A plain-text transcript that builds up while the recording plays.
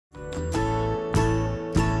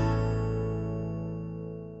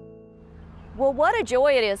Well, what a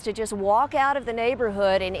joy it is to just walk out of the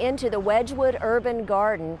neighborhood and into the Wedgewood Urban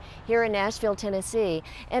Garden here in Nashville, Tennessee.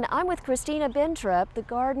 And I'm with Christina Bentrup, the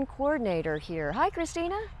garden coordinator here. Hi,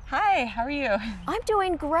 Christina. Hi, how are you? I'm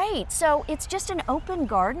doing great. So it's just an open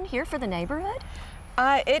garden here for the neighborhood?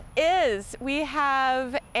 It is. We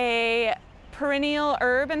have a perennial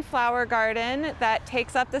herb and flower garden that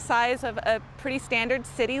takes up the size of a pretty standard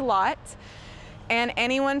city lot. And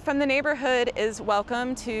anyone from the neighborhood is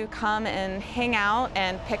welcome to come and hang out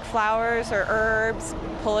and pick flowers or herbs,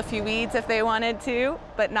 pull a few weeds if they wanted to,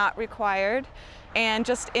 but not required, and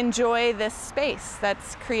just enjoy this space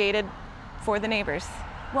that's created for the neighbors.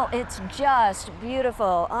 Well, it's just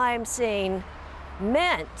beautiful. I'm seeing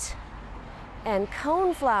mint and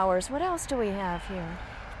cone flowers. What else do we have here?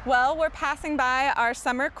 Well, we're passing by our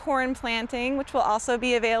summer corn planting, which will also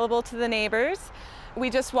be available to the neighbors. We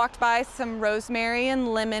just walked by some rosemary and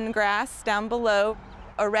lemongrass down below,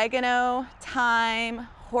 oregano, thyme,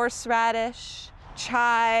 horseradish,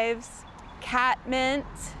 chives, catmint,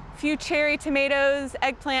 a few cherry tomatoes,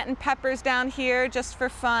 eggplant and peppers down here just for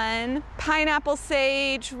fun, pineapple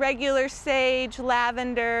sage, regular sage,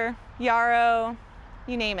 lavender, yarrow,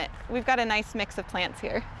 you name it. We've got a nice mix of plants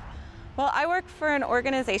here. Well, I work for an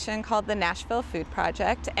organization called the Nashville Food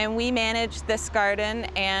Project, and we manage this garden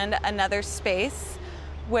and another space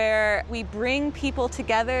where we bring people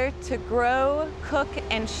together to grow, cook,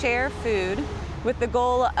 and share food with the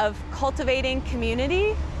goal of cultivating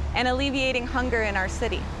community and alleviating hunger in our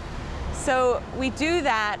city. So we do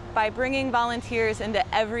that by bringing volunteers into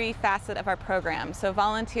every facet of our program. So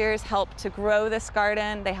volunteers help to grow this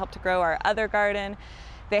garden, they help to grow our other garden,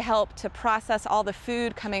 they help to process all the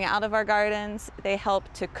food coming out of our gardens, they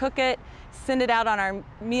help to cook it, send it out on our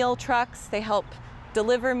meal trucks, they help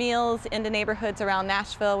deliver meals into neighborhoods around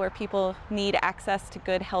Nashville where people need access to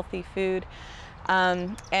good, healthy food.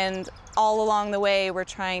 And all along the way, we're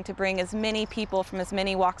trying to bring as many people from as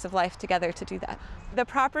many walks of life together to do that. The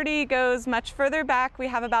property goes much further back. We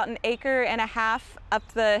have about 1.5 acres up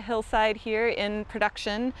the hillside here in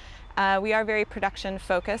production. We are very production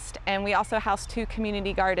focused, and we also house 2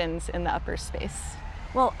 community gardens in the upper space.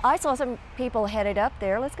 Well, I saw some people headed up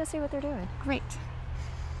there. Let's go see what they're doing. Great.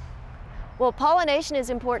 Well, pollination is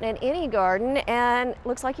important in any garden, and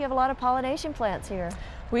looks like you have a lot of pollination plants here.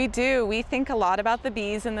 We do. We think a lot about the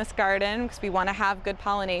bees in this garden because we want to have good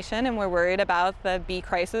pollination, and we're worried about the bee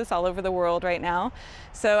crisis all over the world right now.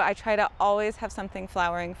 So I try to always have something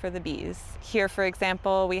flowering for the bees. Here, for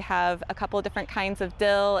example, we have a couple of different kinds of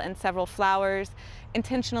dill and several flowers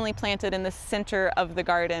intentionally planted in the center of the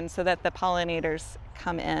garden so that the pollinators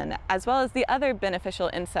come in, as well as the other beneficial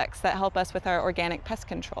insects that help us with our organic pest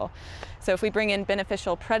control. So if we bring in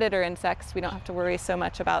beneficial predator insects, we don't have to worry so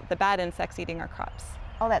much about the bad insects eating our crops.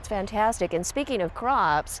 Oh, that's fantastic. And speaking of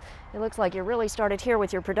crops, it looks like you really started here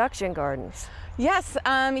with your production gardens. Yes,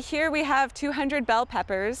 here we have 200 bell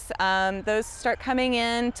peppers. Those start coming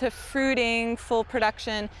in to fruiting, full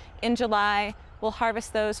production in July. We'll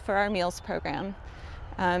harvest those for our meals program.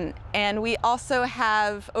 And we also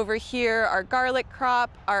have over here our garlic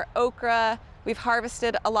crop, our okra. We've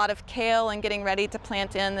harvested a lot of kale and getting ready to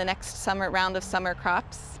plant in the next round of summer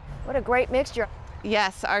crops. What a great mixture.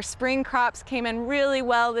 Yes, our spring crops came in really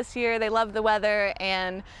well this year. They love the weather,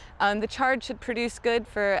 and the chard should produce good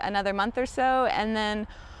for another month or so, and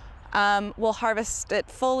then we'll harvest it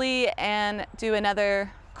fully and do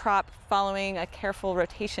another crop following a careful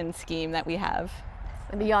rotation scheme that we have.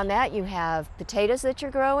 And beyond that, you have potatoes that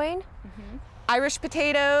you're growing. Mm-hmm. Irish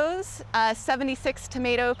potatoes, 76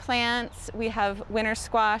 tomato plants, we have winter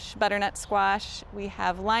squash, butternut squash, we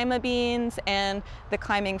have lima beans, and the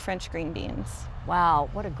climbing French green beans. Wow,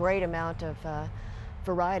 what a great amount of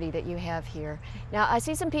variety that you have here. Now, I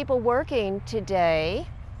see some people working today.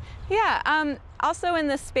 Yeah, also in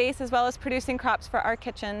this space, as well as producing crops for our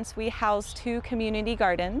kitchens, we house 2 community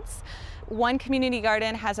gardens. One community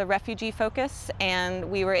garden has a refugee focus, and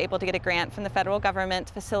we were able to get a grant from the federal government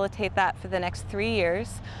to facilitate that for the next 3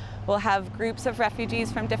 years. We'll have groups of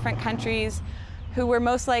refugees from different countries who were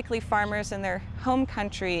most likely farmers in their home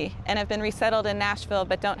country and have been resettled in Nashville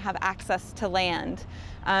but don't have access to land.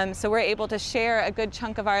 So we're able to share a good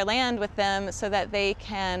chunk of our land with them so that they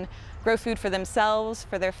can grow food for themselves,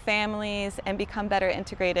 for their families, and become better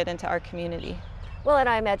integrated into our community. Well, and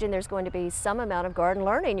I imagine there's going to be some amount of garden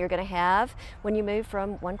learning you're going to have when you move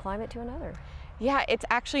from one climate to another. Yeah, it's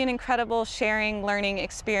actually an incredible sharing, learning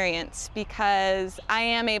experience because I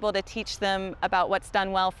am able to teach them about what's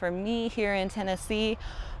done well for me here in Tennessee,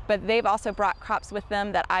 but they've also brought crops with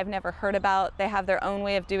them that I've never heard about. They have their own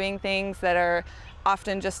way of doing things that are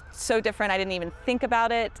often just so different I didn't even think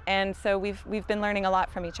about it, and so we've been learning a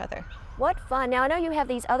lot from each other. What fun. Now I know you have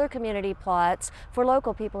these other community plots for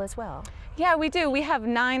local people as well. Yeah, we do. We have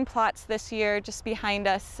 9 plots this year just behind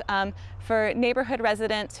us for neighborhood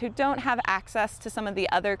residents who don't have access to some of the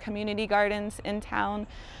other community gardens in town.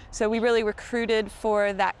 So we really recruited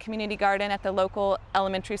for that community garden at the local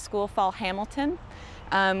elementary school, Fall Hamilton,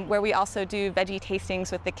 where we also do veggie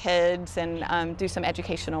tastings with the kids and do some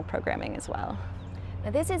educational programming as well. Now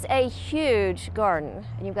this is a huge garden,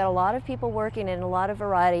 and you've got a lot of people working in a lot of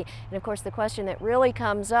variety. And of course the question that really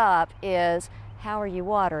comes up is, how are you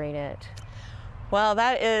watering it? Well,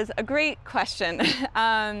 that is a great question.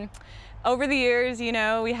 Over the years, you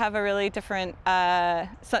know, we have a really different,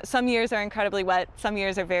 some years are incredibly wet, some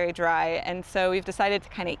years are very dry, and so we've decided to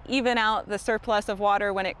kind of even out the surplus of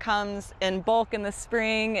water when it comes in bulk in the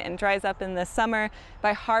spring and dries up in the summer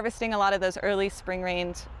by harvesting a lot of those early spring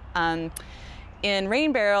rains in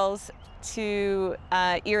rain barrels to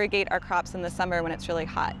irrigate our crops in the summer when it's really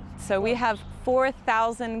hot. So we have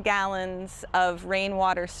 4,000 gallons of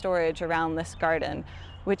rainwater storage around this garden,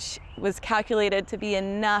 which was calculated to be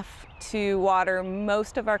enough to water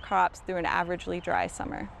most of our crops through an averagely dry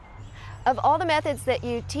summer. Of all the methods that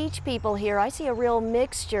you teach people here, I see a real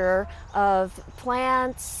mixture of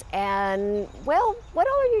plants and, well, what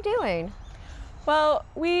all are you doing? Well,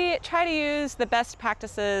 we try to use the best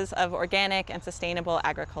practices of organic and sustainable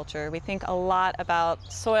agriculture. We think a lot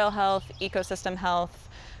about soil health, ecosystem health,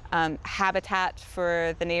 habitat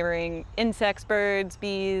for the neighboring insects, birds,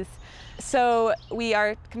 bees. So we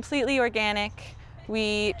are completely organic.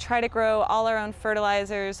 We try to grow all our own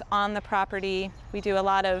fertilizers on the property. We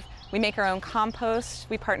make our own compost.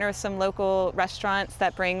 We partner with some local restaurants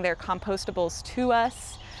that bring their compostables to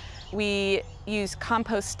us. We use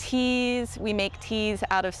compost teas. We make teas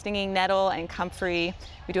out of stinging nettle and comfrey.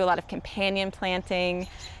 We do a lot of companion planting,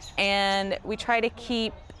 and we try to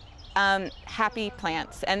keep happy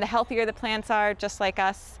plants. And the healthier the plants are, just like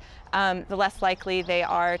us, the less likely they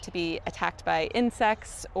are to be attacked by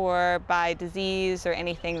insects or by disease or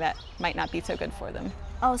anything that might not be so good for them.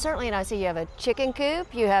 Oh, certainly, and I see you have a chicken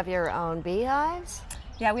coop, you have your own beehives.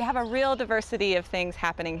 Yeah, we have a real diversity of things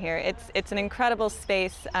happening here. It's an incredible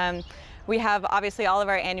space. We have obviously all of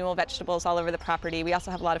our annual vegetables all over the property. We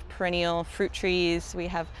also have a lot of perennial fruit trees. We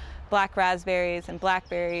have black raspberries and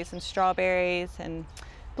blackberries and strawberries and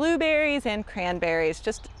blueberries and cranberries.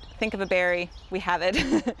 Just think of a berry, we have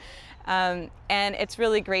it. And it's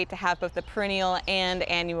really great to have both the perennial and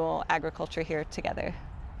annual agriculture here together.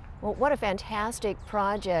 Well, what a fantastic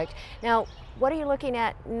project. Now, what are you looking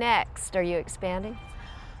at next? Are you expanding?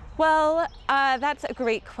 Well, that's a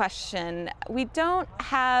great question. We don't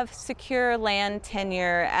have secure land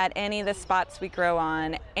tenure at any of the spots we grow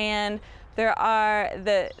on, and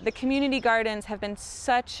the community gardens have been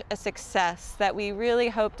such a success that we really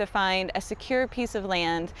hope to find a secure piece of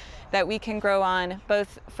land that we can grow on,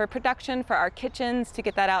 both for production for our kitchens to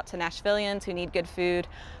get that out to Nashvillians who need good food,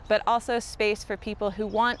 but also space for people who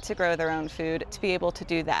want to grow their own food to be able to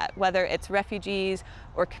do that, whether it's refugees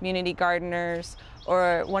or community gardeners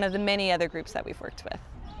or one of the many other groups that we've worked with.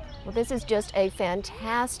 Well, this is just a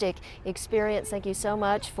fantastic experience. Thank you so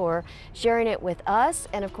much for sharing it with us,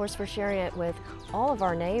 and of course for sharing it with all of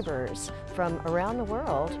our neighbors from around the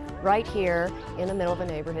world, right here in the middle of a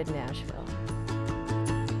neighborhood in Nashville.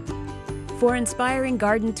 For inspiring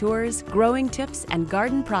garden tours, growing tips, and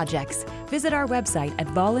garden projects, visit our website at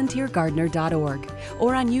volunteergardener.org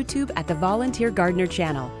or on YouTube at the Volunteer Gardener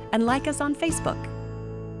channel, and like us on Facebook.